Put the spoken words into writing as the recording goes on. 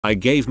I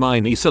gave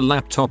my niece a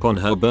laptop on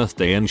her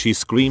birthday and she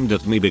screamed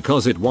at me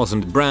because it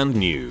wasn't brand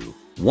new.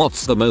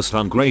 What's the most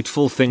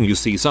ungrateful thing you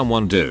see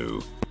someone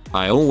do?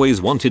 I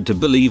always wanted to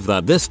believe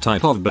that this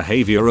type of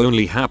behavior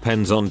only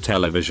happens on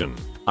television.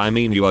 I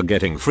mean, you are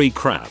getting free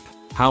crap.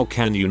 How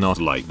can you not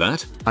like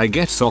that? I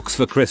get socks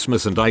for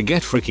Christmas and I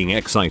get freaking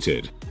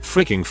excited.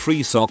 Freaking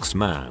free socks,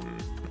 man.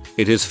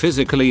 It is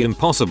physically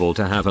impossible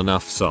to have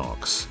enough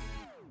socks.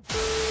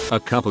 A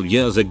couple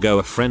years ago,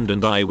 a friend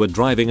and I were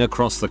driving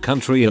across the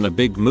country in a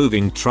big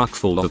moving truck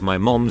full of my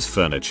mom's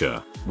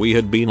furniture. We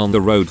had been on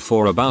the road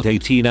for about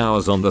 18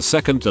 hours on the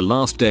second to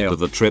last day of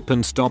the trip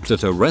and stopped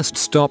at a rest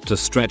stop to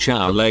stretch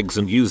our legs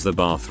and use the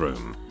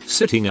bathroom.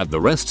 Sitting at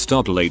the rest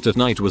stop late at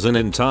night was an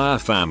entire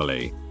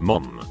family: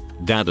 mom,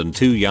 dad and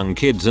 2 young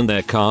kids in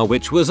their car,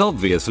 which was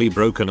obviously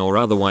broken or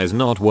otherwise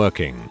not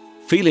working.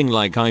 Feeling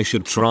like I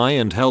should try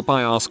and help,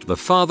 I asked the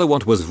father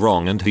what was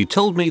wrong and he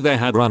told me they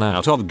had run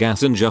out of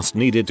gas and just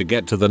needed to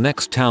get to the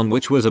next town,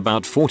 which was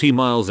about 40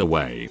 miles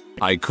away.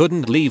 I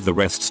couldn't leave the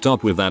rest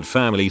stop with that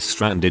family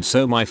stranded,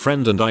 so my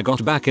friend and I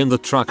got back in the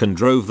truck and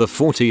drove the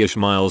 40-ish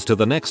miles to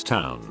the next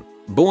town.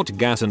 Bought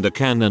gas and a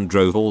can and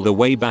drove all the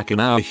way back in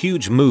our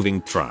huge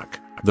moving truck.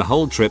 The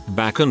whole trip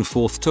back and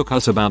forth took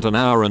us about an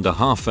hour and a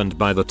half, and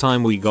by the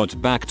time we got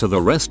back to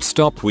the rest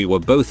stop we were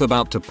both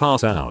about to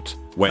pass out.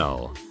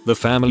 Well, the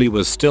family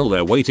was still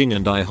there waiting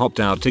and I hopped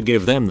out to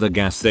give them the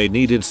gas they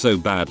needed so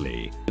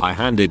badly. I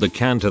handed the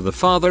can to the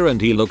father and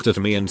he looked at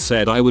me and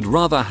said I would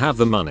rather have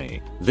the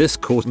money. This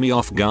caught me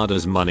off guard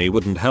as money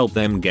wouldn't help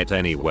them get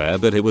anywhere,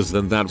 but it was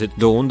then that it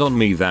dawned on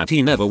me that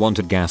he never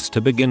wanted gas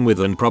to begin with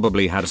and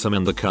probably had some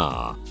in the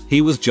car. He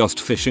was just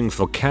fishing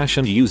for cash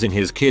and using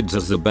his kids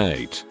as the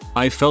bait.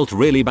 I felt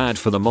really bad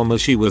for the mom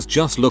as she was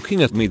just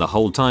looking at me the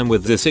whole time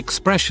with this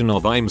expression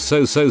of "I'm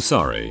so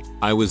sorry."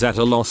 I was at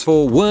a loss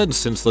for words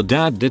since the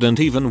dad didn't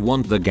even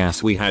want the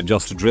gas we had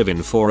just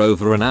driven for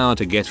over an hour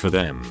to get for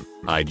them.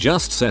 I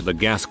just set the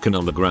gas can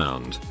on the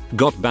ground,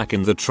 got back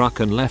in the truck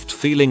and left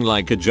feeling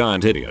like a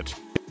giant idiot.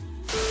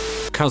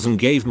 Cousin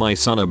gave my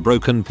son a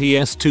broken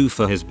PS2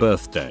 for his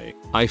birthday.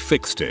 I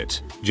fixed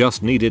it,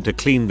 just needed to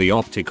clean the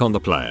optic on the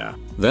player.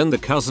 Then the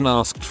cousin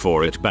asked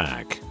for it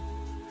back.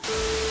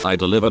 I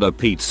delivered a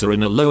pizza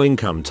in a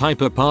low-income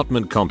type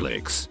apartment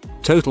complex.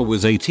 Total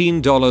was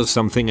 $18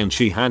 something and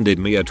she handed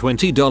me a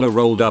 $20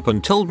 rolled up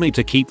and told me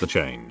to keep the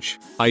change.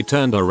 I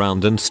turned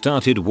around and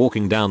started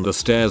walking down the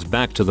stairs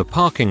back to the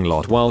parking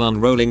lot while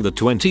unrolling the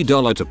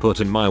 $20 to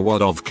put in my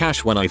wad of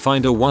cash when I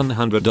find a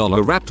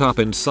 $100 wrapped up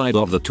inside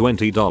of the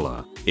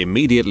 $20.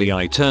 Immediately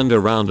I turned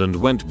around and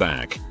went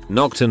back,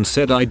 knocked and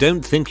said, "I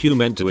don't think you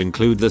meant to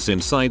include this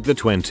inside the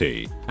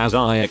 20. As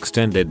I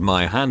extended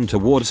my hand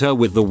towards her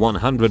with the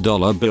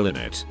 $100 bill in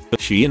it,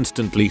 she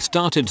instantly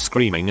started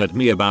screaming at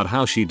me about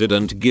how she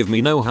didn't give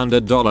me no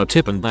 $100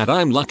 tip and that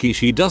I'm lucky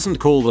she doesn't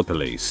call the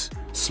police.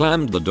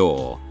 Slammed the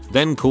door,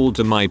 then called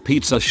to my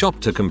pizza shop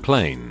to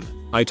complain.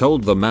 I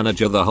told the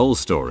manager the whole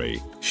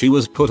story. She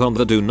was put on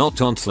the do not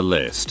answer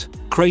list.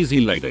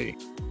 Crazy lady.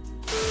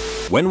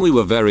 When we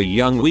were very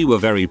young we were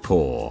very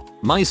poor.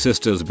 My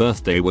sister's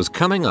birthday was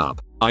coming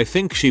up. I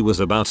think she was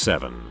about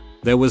 7.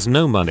 There was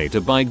no money to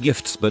buy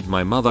gifts, but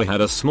my mother had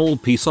a small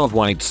piece of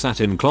white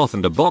satin cloth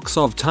and a box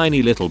of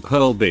tiny little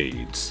pearl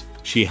beads.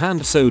 She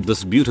hand sewed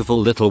this beautiful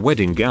little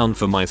wedding gown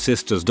for my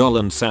sister's doll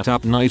and sat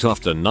up night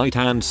after night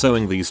hand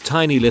sewing these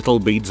tiny little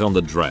beads on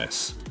the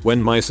dress.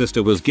 When my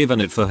sister was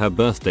given it for her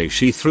birthday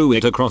she threw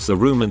it across the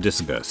room in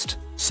disgust,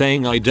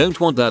 saying, "I don't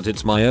want that,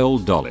 it's my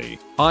old dolly."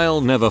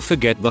 I'll never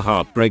forget the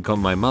heartbreak on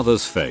my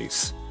mother's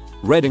face.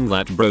 Reading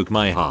that broke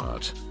my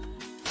heart.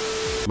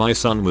 My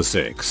son was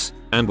 6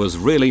 and was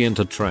really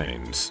into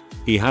trains.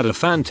 He had a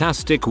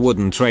fantastic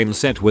wooden train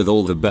set with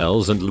all the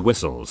bells and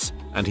whistles,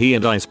 and he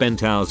and I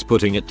spent hours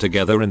putting it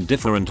together in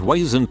different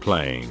ways and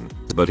playing.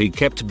 But he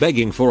kept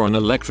begging for an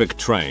electric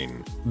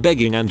train.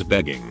 Begging and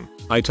begging.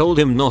 I told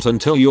him not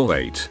until you're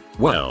 8.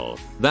 Well,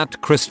 that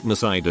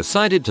Christmas I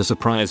decided to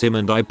surprise him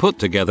and I put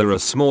together a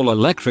small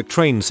electric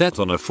train set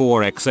on a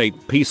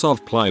 4x8 piece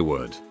of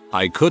plywood.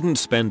 I couldn't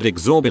spend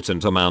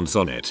exorbitant amounts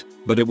on it,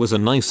 but it was a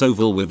nice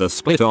oval with a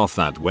split off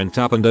that went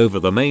up and over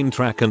the main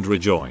track and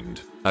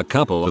rejoined. A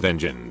couple of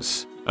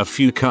engines, a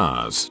few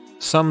cars,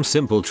 some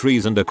simple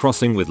trees and a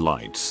crossing with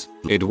lights.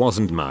 It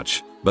wasn't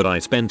much, but I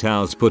spent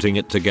hours putting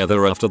it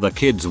together after the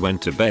kids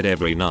went to bed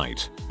every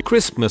night.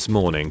 Christmas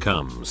morning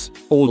comes,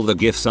 all the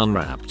gifts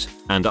unwrapped,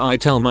 and I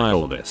tell my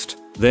oldest,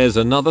 "There's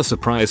another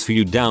surprise for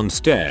you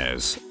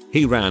downstairs."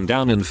 He ran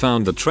down and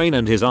found the train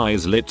and his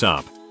eyes lit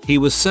up. He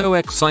was so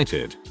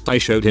excited. I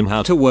showed him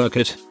how to work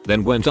it,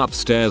 then went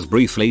upstairs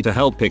briefly to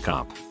help pick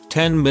up.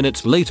 10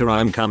 minutes later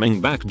I'm coming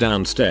back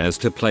downstairs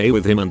to play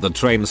with him and the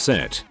train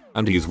set,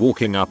 and he's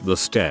walking up the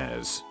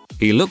stairs.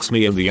 He looks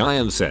me in the eye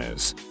and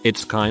says,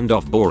 "It's kind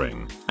of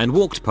boring," and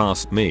walked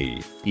past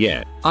me.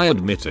 Yeah, I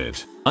admit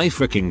it. I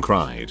freaking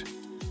cried.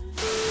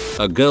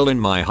 A girl in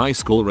my high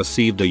school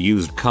received a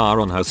used car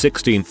on her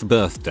 16th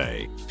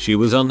birthday. She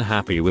was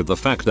unhappy with the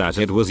fact that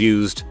it was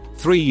used,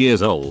 3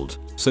 years old,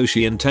 so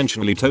she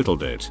intentionally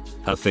totaled it.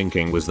 Her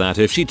thinking was that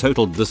if she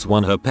totaled this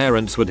one her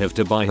parents would have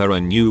to buy her a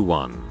new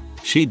one.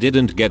 She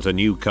didn't get a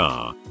new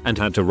car and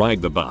had to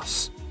ride the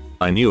bus.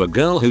 I knew a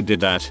girl who did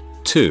that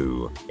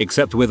too,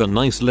 except with a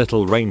nice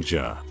little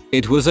Ranger.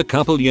 It was a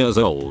couple years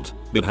old,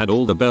 but had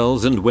all the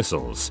bells and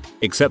whistles,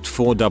 except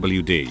for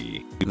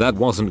WD. That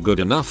wasn't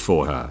good enough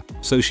for her,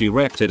 so she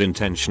wrecked it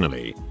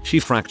intentionally. She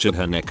fractured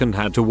her neck and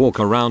had to walk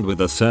around with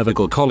a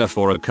cervical collar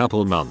for a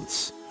couple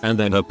months. And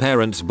then her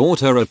parents bought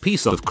her a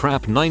piece of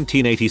crap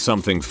 1980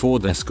 something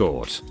Ford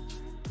Escort.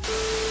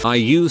 I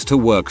used to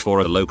work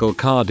for a local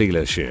car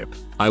dealership.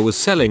 I was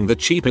selling the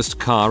cheapest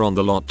car on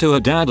the lot to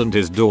a dad and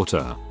his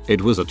daughter.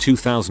 It was a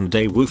 2000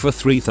 Daewoo for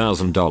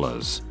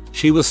 $3,000.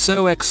 She was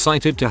so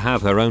excited to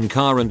have her own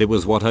car and it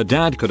was what her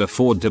dad could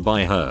afford to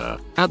buy her.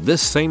 At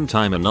this same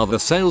time another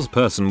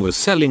salesperson was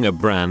selling a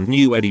brand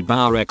new Eddie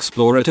Bauer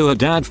Explorer to her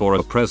dad for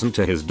a present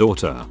to his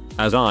daughter.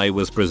 As I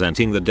was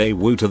presenting the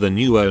Daewoo to the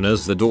new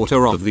owners, the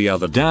daughter of the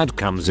other dad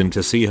comes in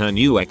to see her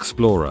new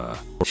Explorer.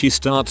 She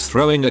starts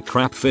throwing a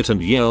crap fit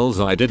and yells,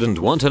 "I didn't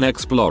want an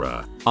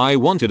Explorer, I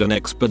wanted an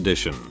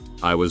Expedition."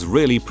 I was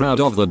really proud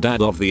of the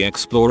dad of the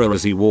Explorer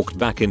as he walked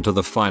back into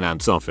the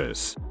finance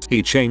office.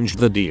 He changed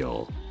the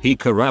deal. He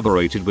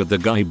corroborated with the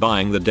guy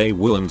buying the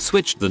Daewoo and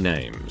switched the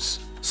names.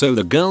 So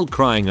the girl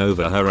crying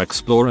over her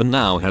Explorer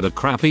now had a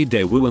crappy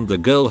Daewoo and the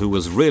girl who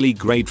was really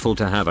grateful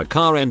to have a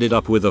car ended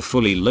up with a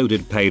fully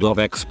loaded paid off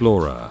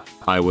Explorer.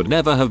 I would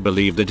never have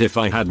believed it if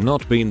I had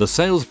not been the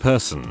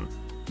salesperson.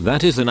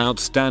 That is an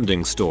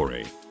outstanding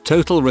story.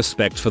 Total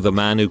respect for the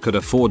man who could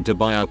afford to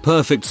buy a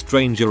perfect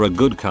stranger a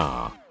good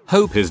car.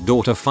 Hope his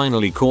daughter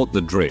finally caught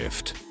the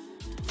drift.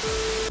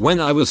 When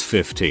I was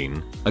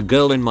 15, a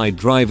girl in my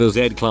driver's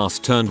ed class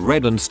turned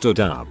red and stood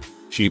up.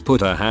 She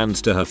put her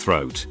hands to her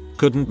throat,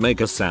 couldn't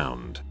make a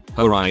sound.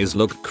 Her eyes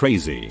looked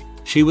crazy.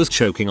 She was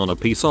choking on a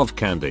piece of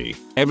candy.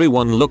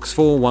 Everyone looks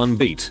for 1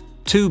 beat,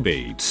 2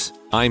 beats.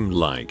 I'm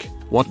like,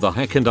 what the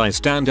heck, and I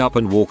stand up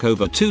and walk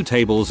over 2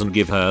 tables and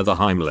give her the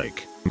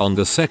Heimlich. On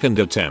the second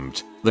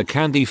attempt, the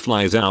candy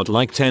flies out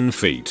like 10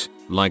 feet,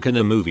 like in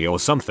a movie or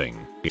something.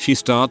 She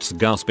starts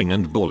gasping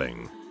and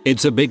bawling.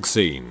 It's a big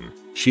scene.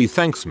 She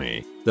thanks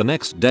me. The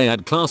next day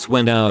at class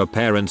when our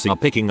parents are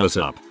picking us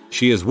up,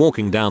 she is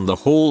walking down the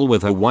hall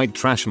with her white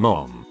trash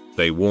mom.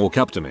 They walk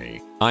up to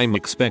me. I'm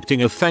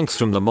expecting a thanks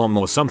from the mom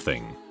or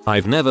something.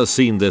 I've never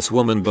seen this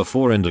woman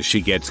before, and as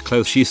she gets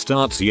close she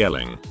starts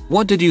yelling,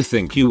 "What did you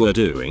think you were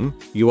doing?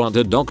 You aren't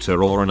a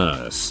doctor or a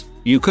nurse.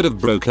 You could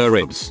have broke her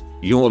ribs.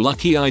 You're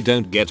lucky I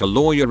don't get a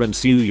lawyer and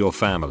sue your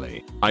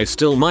family. I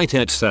still might,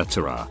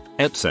 etc.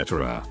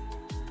 etc."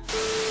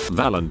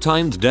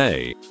 Valentine's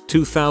Day,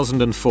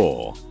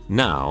 2004.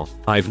 Now,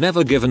 I've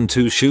never given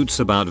 2 shoots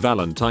about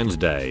Valentine's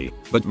Day,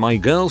 but my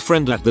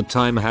girlfriend at the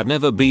time had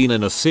never been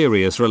in a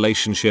serious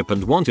relationship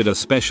and wanted a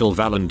special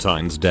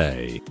Valentine's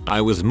Day.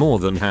 I was more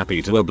than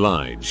happy to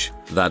oblige.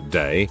 That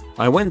day,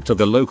 I went to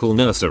the local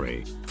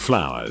nursery,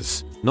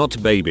 flowers,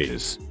 not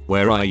babies,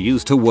 where I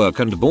used to work,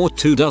 and bought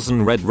 2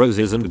 dozen red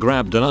roses and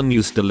grabbed an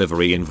unused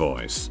delivery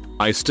invoice.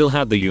 I still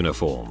had the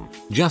uniform,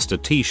 just a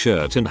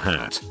t-shirt and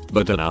hat,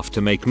 but enough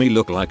to make me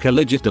look like a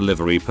legit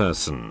delivery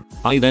person.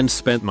 I then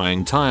spent my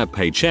entire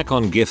paycheck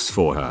on gifts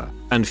for her,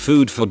 and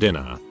food for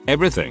dinner,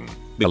 everything,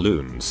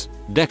 balloons,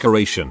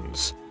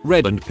 decorations,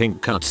 red and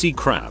pink cutsy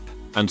crap,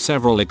 and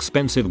several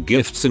expensive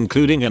gifts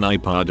including an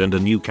iPad and a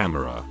new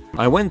camera.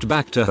 I went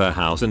back to her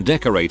house and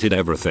decorated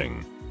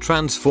everything,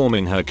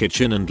 transforming her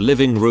kitchen and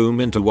living room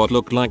into what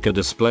looked like a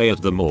display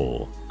at the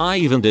mall. I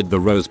even did the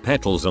rose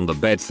petals on the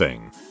bed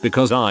thing,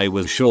 because I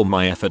was sure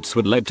my efforts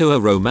would lead to a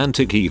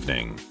romantic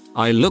evening.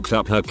 I looked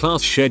up her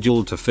class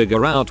schedule to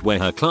figure out where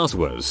her class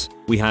was.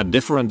 We had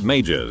different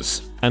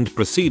majors, and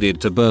proceeded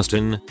to burst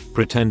in,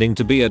 pretending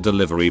to be a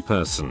delivery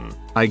person.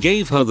 I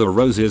gave her the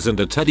roses and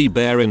a teddy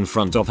bear in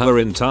front of her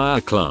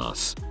entire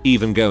class,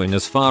 even going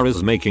as far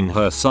as making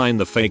her sign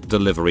the fake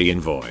delivery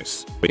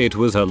invoice. It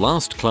was her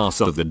last class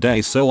of the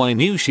day, so I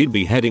knew she'd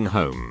be heading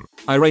home.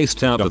 I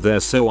raced out of there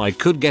so I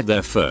could get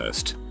there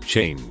first,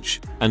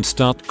 change, and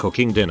start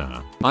cooking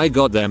dinner. I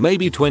got there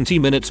maybe 20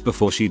 minutes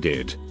before she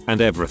did,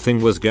 and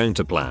everything was going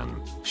to plan.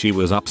 She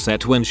was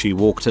upset when she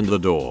walked in the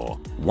door.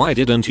 "Why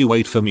didn't you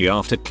wait for me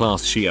after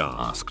class?" she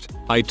asked.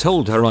 I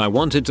told her I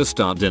wanted to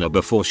start dinner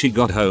before she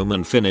got home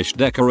and finished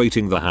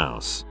decorating the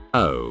house.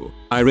 "Oh,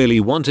 I really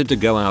wanted to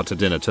go out to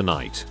dinner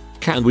tonight.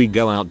 Can we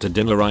go out to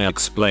dinner?" I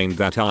explained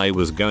that I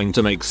was going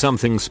to make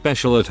something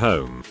special at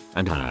home,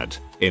 and had,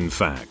 in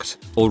fact,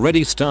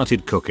 already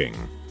started cooking.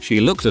 She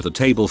looked at a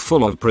table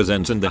full of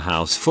presents and the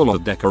house full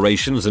of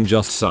decorations and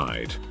just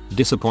sighed,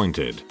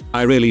 disappointed.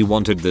 I really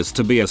wanted this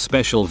to be a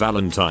special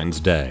Valentine's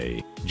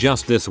Day,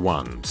 just this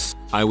once.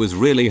 I was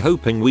really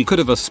hoping we could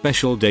have a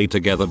special day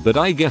together, but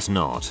I guess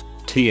not.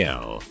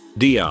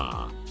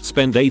 TLDR.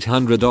 Spend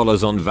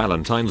 $800 on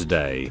Valentine's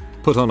Day,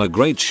 put on a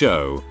great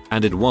show,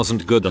 and it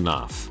wasn't good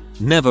enough.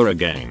 Never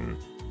again.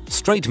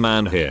 Straight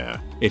man here.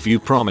 If you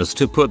promise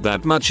to put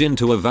that much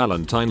into a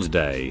Valentine's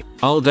Day,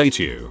 I'll date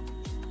you.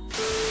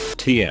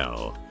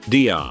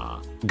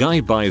 TLDR.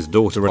 Guy buys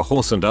daughter a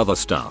horse and other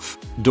stuff.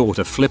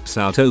 Daughter flips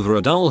out over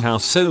a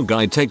dollhouse, so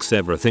guy takes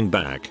everything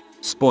back.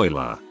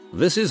 Spoiler.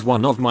 This is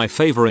one of my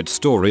favorite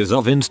stories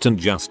of instant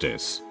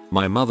justice.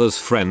 My mother's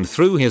friend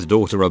threw his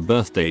daughter a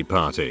birthday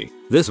party.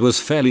 This was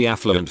fairly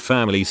affluent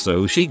family,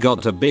 so she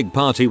got a big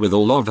party with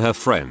all of her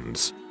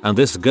friends. And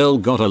this girl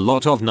got a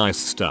lot of nice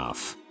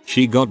stuff.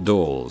 She got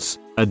dolls,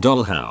 a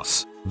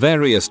dollhouse,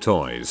 various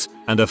toys,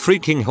 and a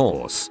freaking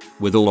horse,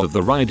 with all of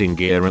the riding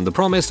gear and the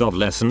promise of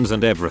lessons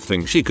and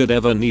everything she could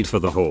ever need for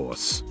the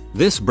horse.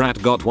 This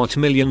brat got what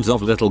millions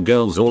of little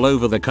girls all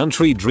over the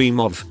country dream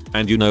of,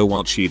 and you know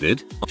what she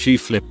did? She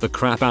flipped the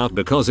crap out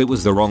because it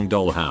was the wrong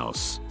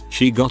dollhouse.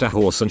 She got a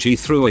horse and she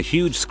threw a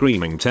huge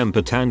screaming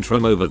temper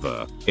tantrum over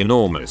the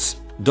enormous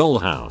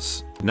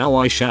dollhouse. Now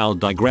I shall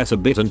digress a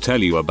bit and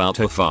tell you about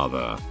her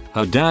father.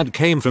 Her dad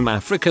came from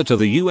Africa to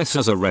the US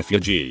as a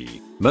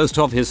refugee. Most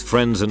of his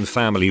friends and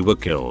family were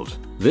killed.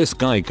 This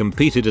guy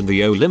competed in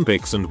the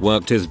Olympics and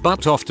worked his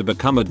butt off to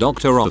become a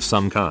doctor of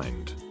some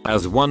kind.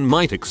 As one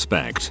might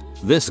expect,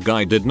 this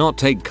guy did not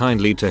take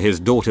kindly to his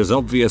daughter's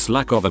obvious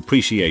lack of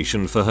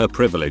appreciation for her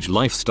privileged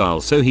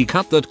lifestyle, so he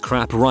cut that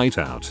crap right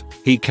out.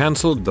 He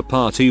cancelled the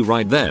party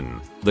right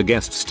then. The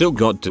guests still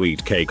got to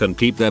eat cake and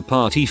keep their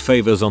party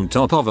favors on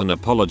top of an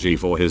apology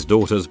for his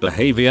daughter's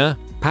behavior,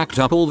 packed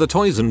up all the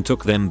toys and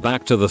took them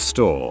back to the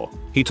store.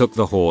 He took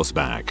the horse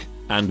back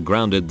and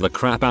grounded the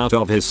crap out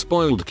of his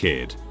spoiled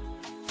kid.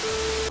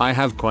 I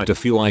have quite a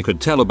few I could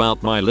tell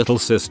about my little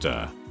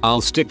sister. I'll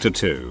stick to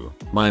 2.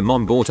 My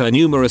mom bought her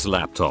numerous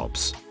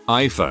laptops,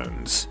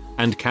 iPhones,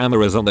 and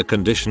cameras on the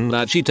condition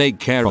that she take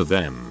care of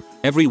them.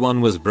 Everyone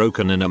was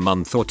broken in a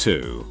month or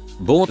 2.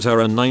 Bought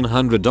her a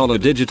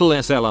 $900 digital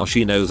SLR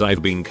she knows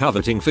I've been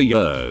coveting for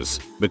years,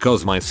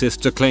 because my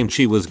sister claimed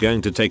she was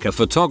going to take a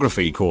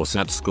photography course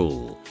at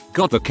school.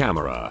 Got the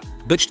camera,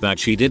 bitched that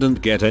she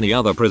didn't get any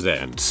other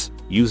presents,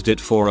 used it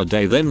for a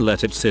day then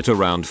let it sit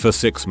around for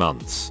 6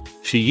 months.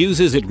 She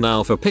uses it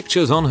now for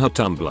pictures on her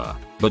Tumblr,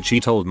 but she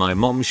told my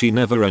mom she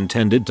never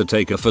intended to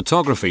take a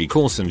photography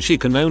course and she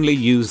can only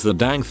use the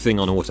dang thing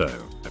on auto.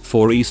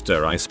 For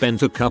Easter I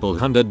spent a couple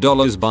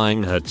 $100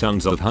 buying her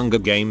tons of Hunger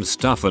Games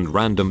stuff and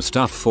random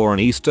stuff for an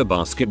Easter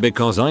basket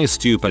because I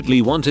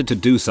stupidly wanted to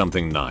do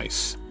something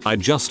nice. I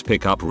just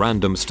pick up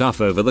random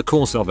stuff over the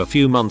course of a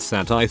few months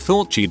that I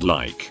thought she'd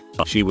like.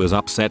 She was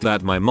upset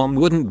that my mom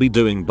wouldn't be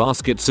doing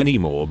baskets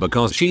anymore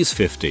because she's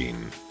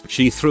 15.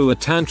 She threw a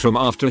tantrum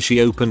after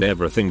she opened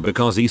everything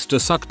because Easter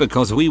sucked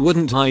because we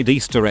wouldn't hide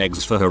Easter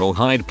eggs for her or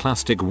hide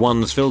plastic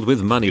ones filled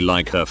with money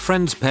like her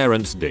friends'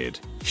 parents did.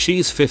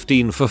 She's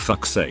 15 for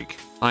fuck's sake.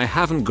 I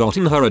haven't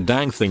gotten her a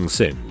dang thing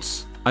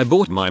since. I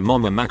bought my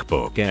mom a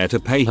MacBook Air to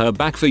pay her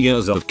back for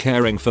years of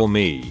caring for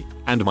me,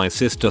 and my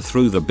sister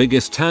threw the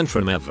biggest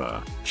tantrum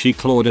ever. She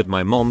clawed at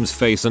my mom's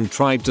face and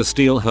tried to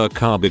steal her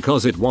car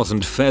because it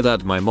wasn't fair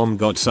that my mom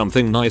got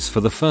something nice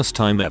for the first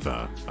time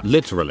ever.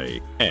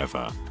 Literally,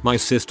 ever. My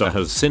sister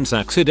has since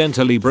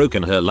accidentally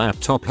broken her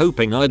laptop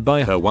hoping I'd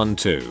buy her one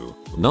too.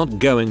 Not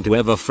going to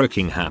ever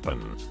freaking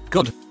happen.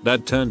 God,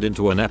 that turned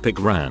into an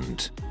epic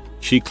rant.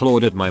 She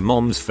clawed at my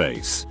mom's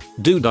face.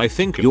 Dude, I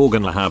think you're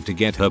gonna have to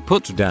get her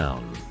put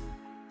down.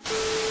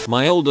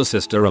 My older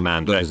sister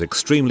Amanda is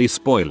extremely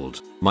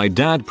spoiled. My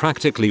dad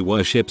practically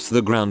worships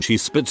the ground she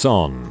spits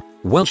on.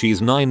 Well, she's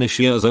 9ish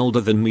years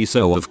older than me,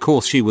 so of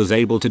course she was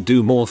able to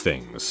do more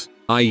things.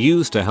 I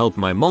used to help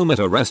my mom at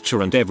a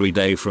restaurant every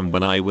day from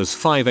when I was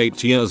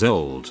 5-8 years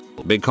old.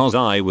 Because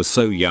I was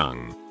so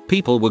young,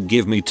 people would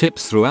give me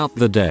tips throughout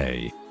the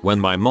day. When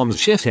my mom's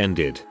shift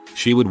ended,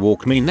 she would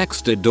walk me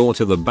next door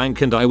to the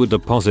bank and I would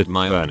deposit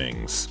my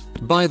earnings.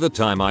 By the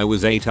time I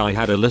was 8 I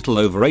had a little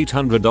over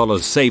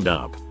 $800 saved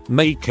up.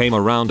 May came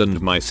around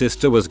and my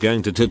sister was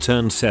going to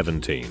turn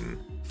 17.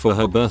 For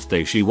her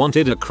birthday she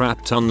wanted a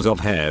crap tons of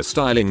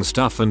hairstyling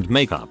stuff and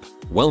makeup.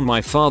 Well,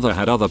 my father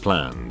had other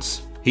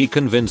plans. He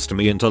convinced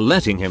me into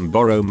letting him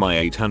borrow my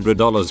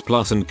 $800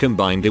 plus and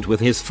combined it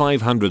with his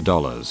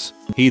 $500.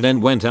 He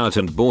then went out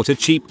and bought a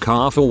cheap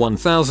car for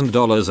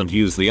 $1,000 and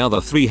used the other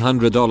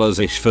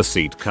 $300-ish for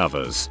seat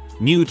covers,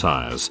 new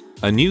tires,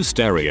 a new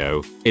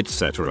stereo,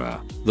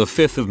 etc. The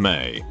 5th of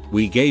May,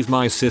 we gave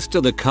my sister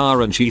the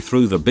car and she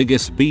threw the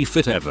biggest beef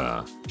fit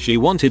ever. She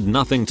wanted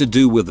nothing to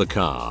do with the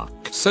car,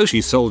 so she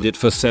sold it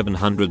for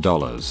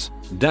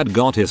 $700. Dad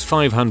got his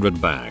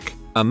 $500 back.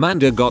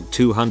 Amanda got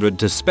 $200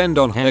 to spend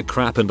on hair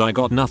crap and I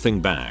got nothing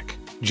back.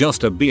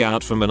 Just a B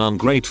out from an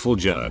ungrateful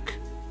jerk.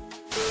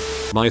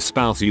 My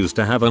spouse used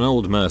to have an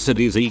old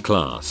Mercedes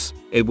E-Class.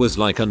 It was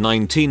like a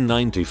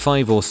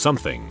 1995 or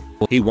something.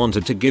 He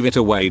wanted to give it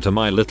away to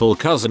my little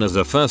cousin as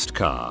a first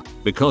car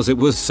because it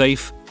was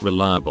safe,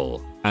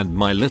 reliable, and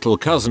my little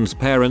cousin's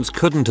parents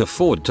couldn't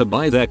afford to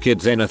buy their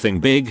kids anything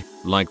big,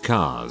 like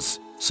cars.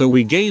 So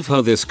we gave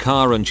her this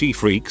car and she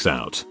freaks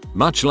out,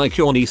 much like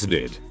your niece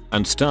did.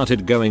 and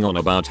started going on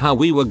about how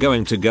we were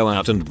going to go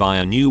out and buy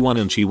a new one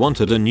and she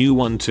wanted a new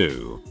one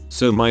too.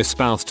 So my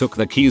spouse took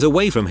the keys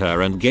away from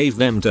her and gave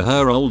them to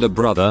her older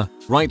brother,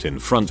 right in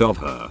front of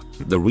her.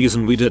 The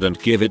reason we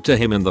didn't give it to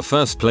him in the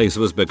first place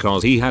was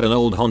because he had an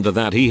old Honda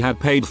that he had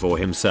paid for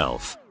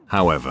himself.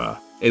 However,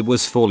 it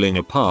was falling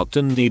apart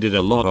and needed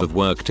a lot of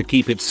work to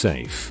keep it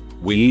safe.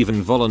 We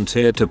even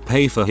volunteered to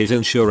pay for his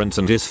insurance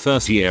and his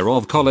first year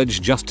of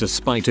college just to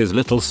spite his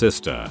little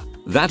sister.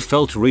 That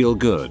felt real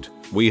good.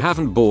 We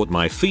haven't bought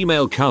my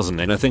female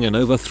cousin anything in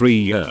over 3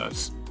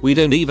 years. We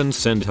don't even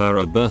send her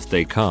a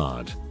birthday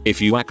card.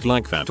 If you act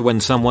like that when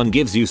someone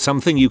gives you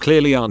something, you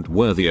clearly aren't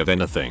worthy of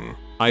anything.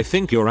 I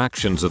think your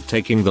actions of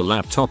taking the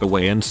laptop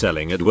away and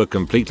selling it were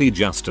completely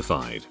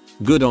justified.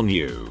 Good on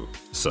you,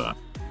 sir.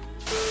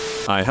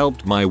 I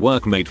helped my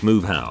workmate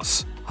move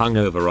house.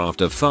 Hungover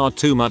after far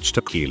too much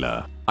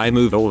tequila. I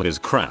moved all his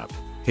crap,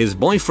 his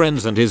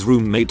boyfriends and his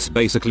roommates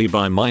basically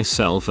by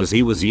myself as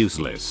he was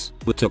useless.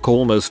 It took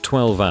almost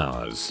 12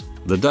 hours.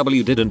 The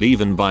W didn't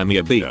even buy me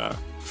a beer,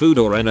 food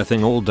or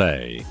anything all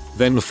day.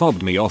 Then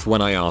fobbed me off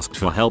when I asked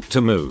for help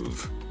to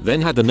move.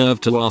 Then had the nerve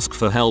to ask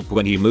for help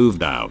when he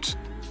moved out.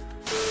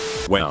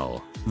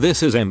 Well,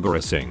 this is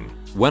embarrassing.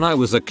 When I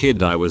was a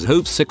kid I was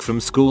homesick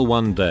from school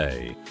one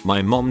day.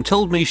 My mom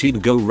told me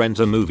she'd go rent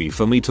a movie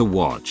for me to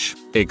watch,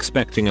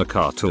 expecting a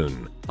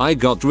cartoon. I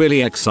got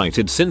really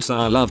excited since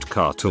I loved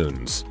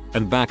cartoons,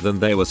 and back then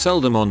they were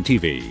seldom on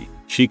TV.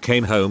 She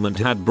came home and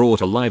had brought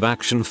a live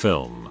action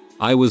film.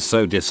 I was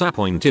so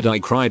disappointed I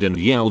cried and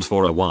yelled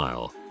for a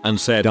while, and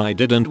said I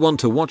didn't want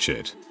to watch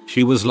it.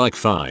 She was like,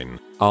 fine,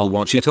 I'll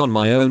watch it on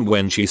my own.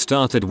 When she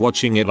started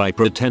watching it I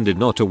pretended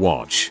not to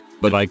watch,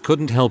 but I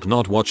couldn't help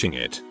not watching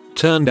it.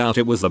 Turned out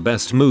it was the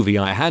best movie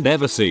I had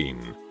ever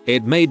seen.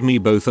 It made me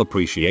both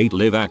appreciate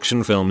live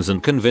action films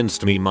and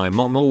convinced me my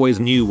mom always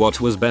knew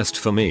what was best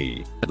for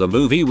me. The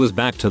movie was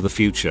Back to the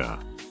Future.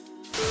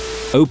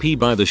 OP,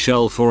 buy the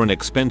shell for an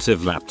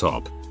expensive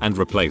laptop and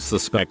replace the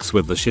specs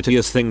with the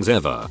shittiest things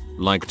ever,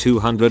 like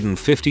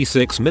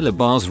 256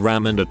 millibars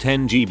RAM and a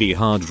 10 GB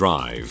hard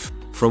drive.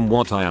 From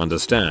what I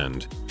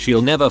understand,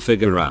 she'll never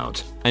figure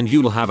out, and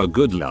you'll have a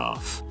good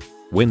laugh.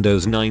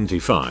 Windows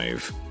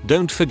 95.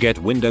 Don't forget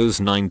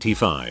Windows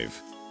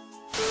 95.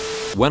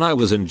 When I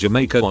was in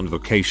Jamaica on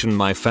vacation,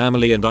 my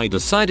family and I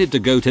decided to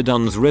go to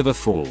Dunn's River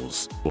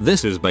Falls.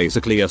 This is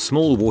basically a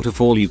small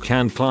waterfall you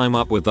can climb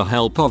up with the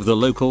help of the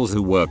locals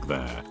who work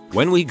there.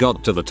 When we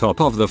got to the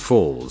top of the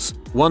falls,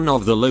 one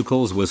of the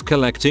locals was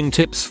collecting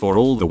tips for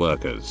all the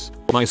workers.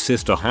 My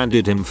sister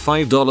handed him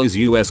 $5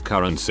 US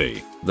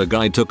currency. The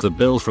guy took the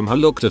bill from her,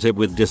 looked at it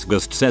with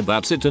disgust, said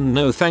that's it and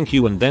no thank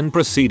you, and then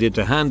proceeded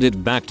to hand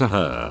it back to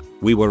her.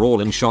 We were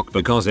all in shock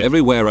because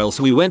everywhere else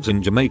we went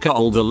in Jamaica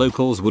all the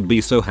locals would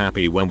be so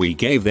happy when we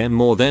gave them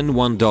more than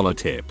 $1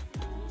 tip.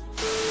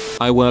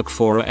 I work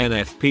for a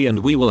NFP and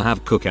we will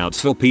have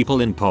cookouts for people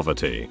in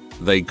poverty.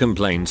 They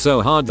complain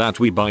so hard that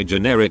we buy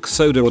generic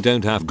soda or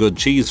don't have good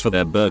cheese for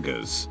their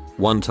burgers.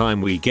 One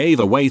time we gave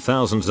away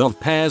thousands of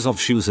pairs of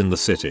shoes in the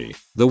city.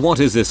 The what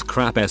is this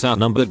crap s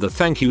outnumbered the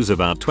thank yous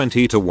about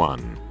 20 to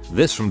 1.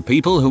 This from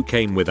people who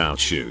came without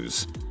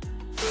shoes.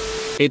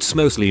 It's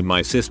mostly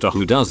my sister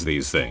who does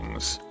these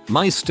things.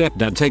 My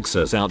stepdad takes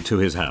us out to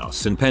his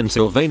house in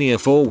Pennsylvania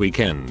for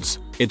weekends.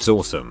 It's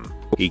awesome.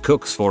 He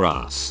cooks for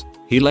us.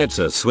 He lets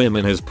us swim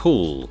in his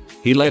pool.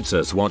 He lets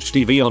us watch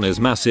TV on his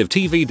massive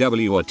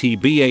TVW or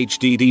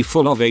TBHDD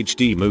full of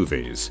HD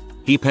movies.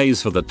 He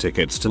pays for the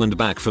tickets to and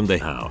back from the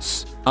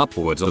house,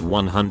 upwards of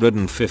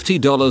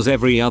 $150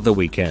 every other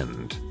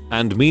weekend.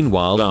 And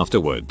meanwhile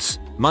afterwards,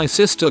 my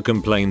sister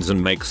complains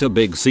and makes a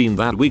big scene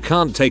that we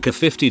can't take a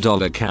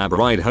 $50 cab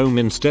ride home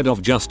instead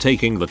of just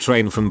taking the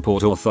train from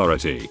Port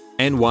Authority,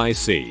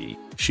 NYC.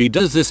 She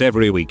does this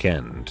every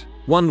weekend.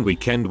 One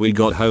weekend we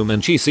got home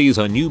and she sees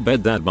her new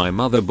bed that my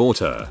mother bought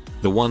her,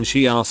 the one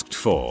she asked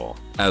for.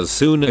 As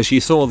soon as she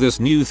saw this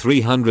new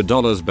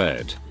 $300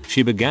 bed,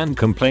 she began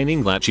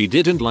complaining that she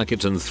didn't like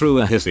it and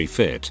threw a hissy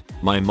fit.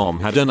 My mom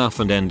had enough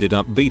and ended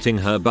up beating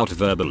her butt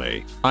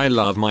verbally. I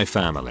love my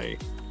family.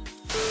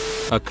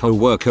 A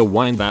co-worker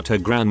whined that her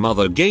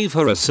grandmother gave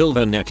her a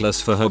silver necklace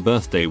for her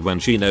birthday when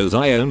she knows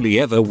I only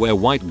ever wear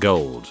white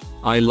gold.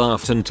 I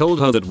laughed and told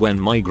her that when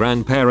my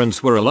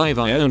grandparents were alive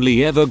I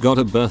only ever got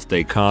a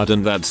birthday card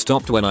and that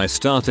stopped when I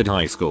started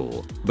high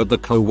school. But the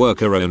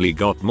co-worker only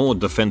got more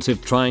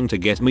defensive, trying to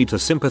get me to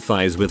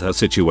sympathize with her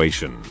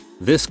situation.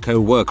 This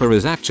co-worker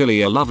is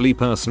actually a lovely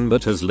person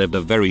but has lived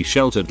a very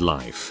sheltered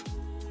life.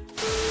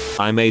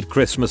 I made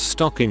Christmas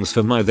stockings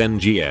for my then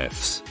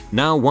GFs,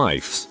 now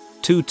wives,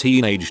 2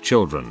 teenage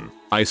children.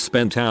 I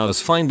spent hours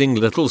finding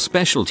little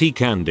specialty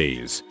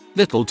candies,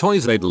 little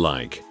toys they'd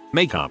like,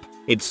 makeup,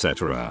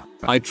 etc.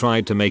 I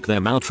tried to make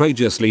them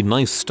outrageously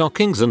nice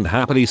stockings and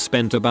happily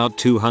spent about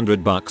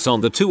 $200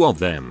 on the 2 of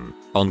them.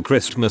 On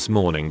Christmas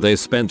morning they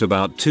spent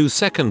about 2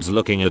 seconds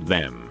looking at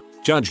them,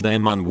 judged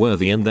them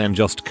unworthy and then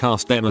just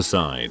cast them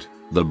aside.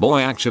 The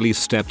boy actually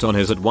stepped on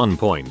his at one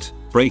point,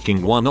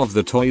 breaking one of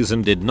the toys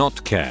and did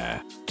not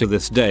care. to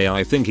this day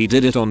I think he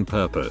did it on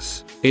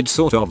purpose. It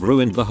sort of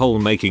ruined the whole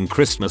making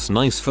Christmas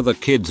nice for the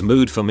kids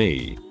mood for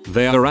me.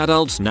 They are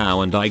adults now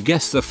and I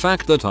guess the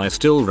fact that I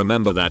still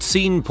remember that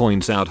scene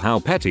points out how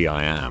petty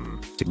I am.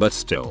 But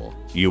still,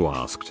 you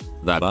asked.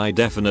 That I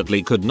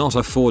definitely could not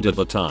afford at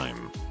the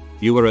time.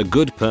 You were a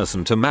good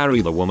person to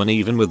marry the woman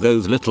even with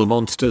those little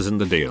monsters in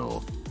the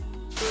deal.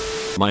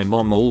 My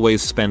mom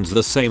always spends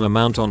the same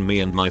amount on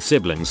me and my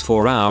siblings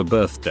for our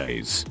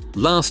birthdays.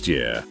 Last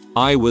year,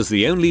 I was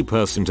the only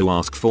person to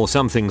ask for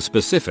something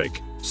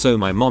specific, so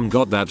my mom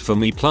got that for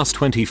me plus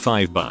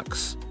 25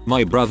 bucks.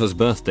 My brother's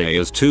birthday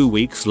is 2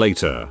 weeks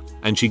later,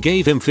 and she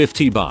gave him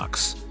 50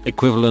 bucks,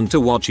 equivalent to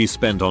what she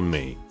spent on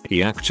me.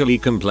 He actually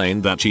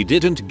complained that she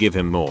didn't give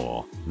him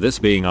more, this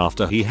being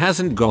after he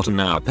hasn't gotten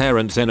our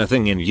parents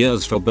anything in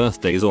years for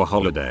birthdays or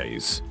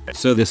holidays.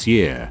 So this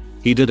year,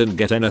 he didn't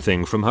get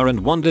anything from her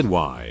and wondered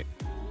why.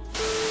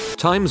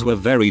 Times were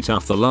very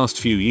tough the last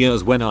few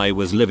years when I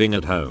was living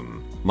at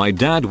home. My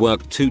dad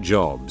worked 2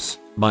 jobs,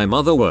 my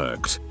mother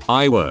worked,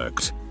 I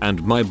worked,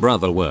 and my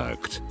brother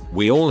worked.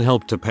 We all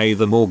helped to pay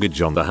the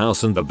mortgage on the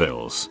house and the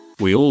bills.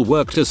 We all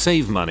worked to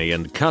save money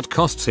and cut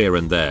costs here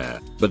and there,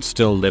 but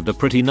still lived a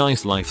pretty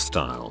nice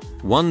lifestyle.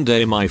 One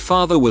day my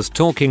father was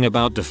talking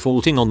about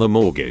defaulting on the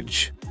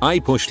mortgage. I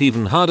pushed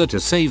even harder to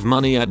save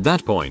money at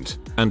that point,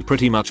 and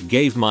pretty much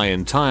gave my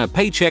entire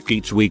paycheck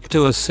each week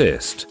to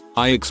assist.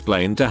 I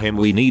explained to him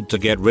we need to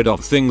get rid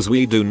of things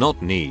we do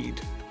not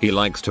need. He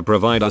likes to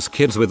provide us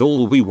kids with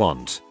all we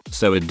want,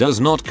 so it does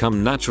not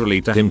come naturally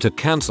to him to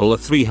cancel a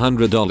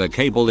 $300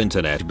 cable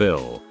internet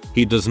bill.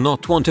 He does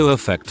not want to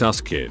affect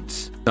us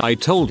kids. I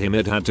told him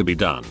it had to be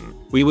done.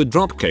 We would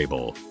drop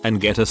cable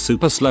and get a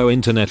super slow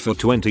internet for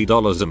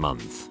 $20 a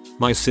month.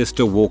 My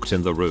sister walked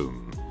in the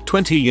room.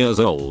 20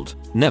 years old,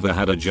 never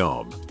had a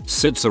job,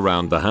 sits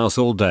around the house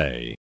all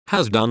day,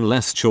 has done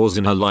less chores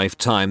in her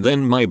lifetime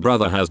than my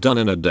brother has done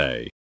in a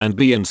day,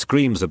 and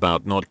screams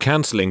about not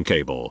cancelling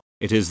cable.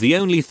 It is the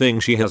only thing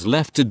she has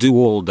left to do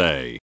all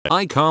day.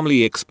 I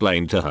calmly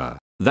explained to her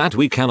that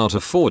we cannot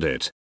afford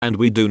it, and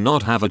we do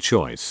not have a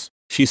choice.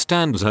 She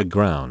stands her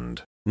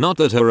ground. Not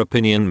that her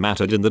opinion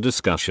mattered in the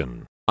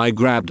discussion. I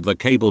grabbed the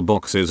cable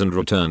boxes and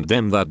returned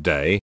them that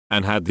day,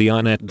 and had the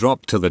internet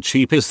dropped to the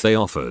cheapest they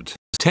offered.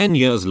 10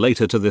 years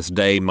later to this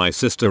day my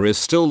sister is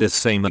still this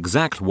same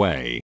exact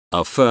way.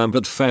 A firm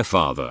but fair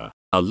father,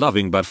 a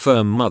loving but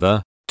firm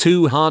mother,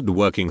 2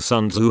 hard-working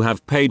sons who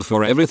have paid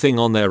for everything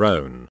on their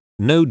own,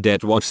 no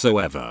debt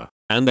whatsoever,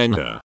 and then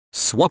her,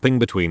 swapping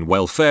between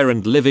welfare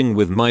and living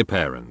with my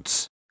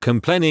parents,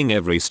 complaining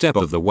every step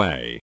of the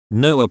way.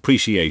 No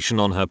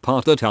appreciation on her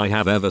part that I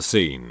have ever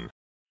seen.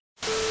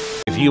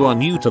 If you are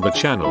new to the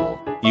channel,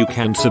 you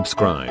can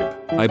subscribe.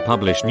 I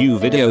publish new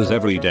videos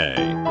every day.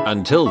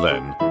 Until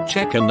then,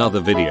 check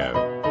another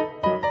video.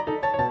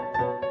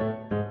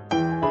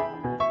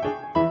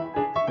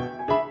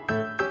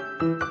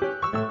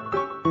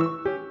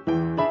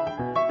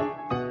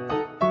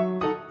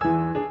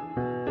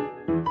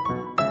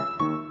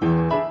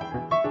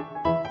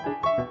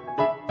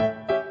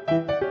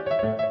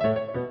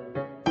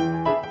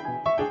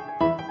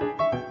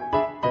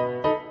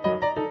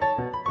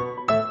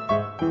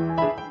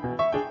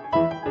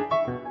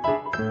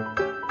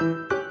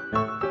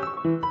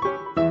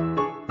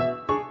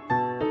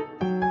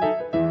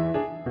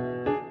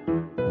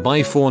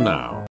 Bye for now.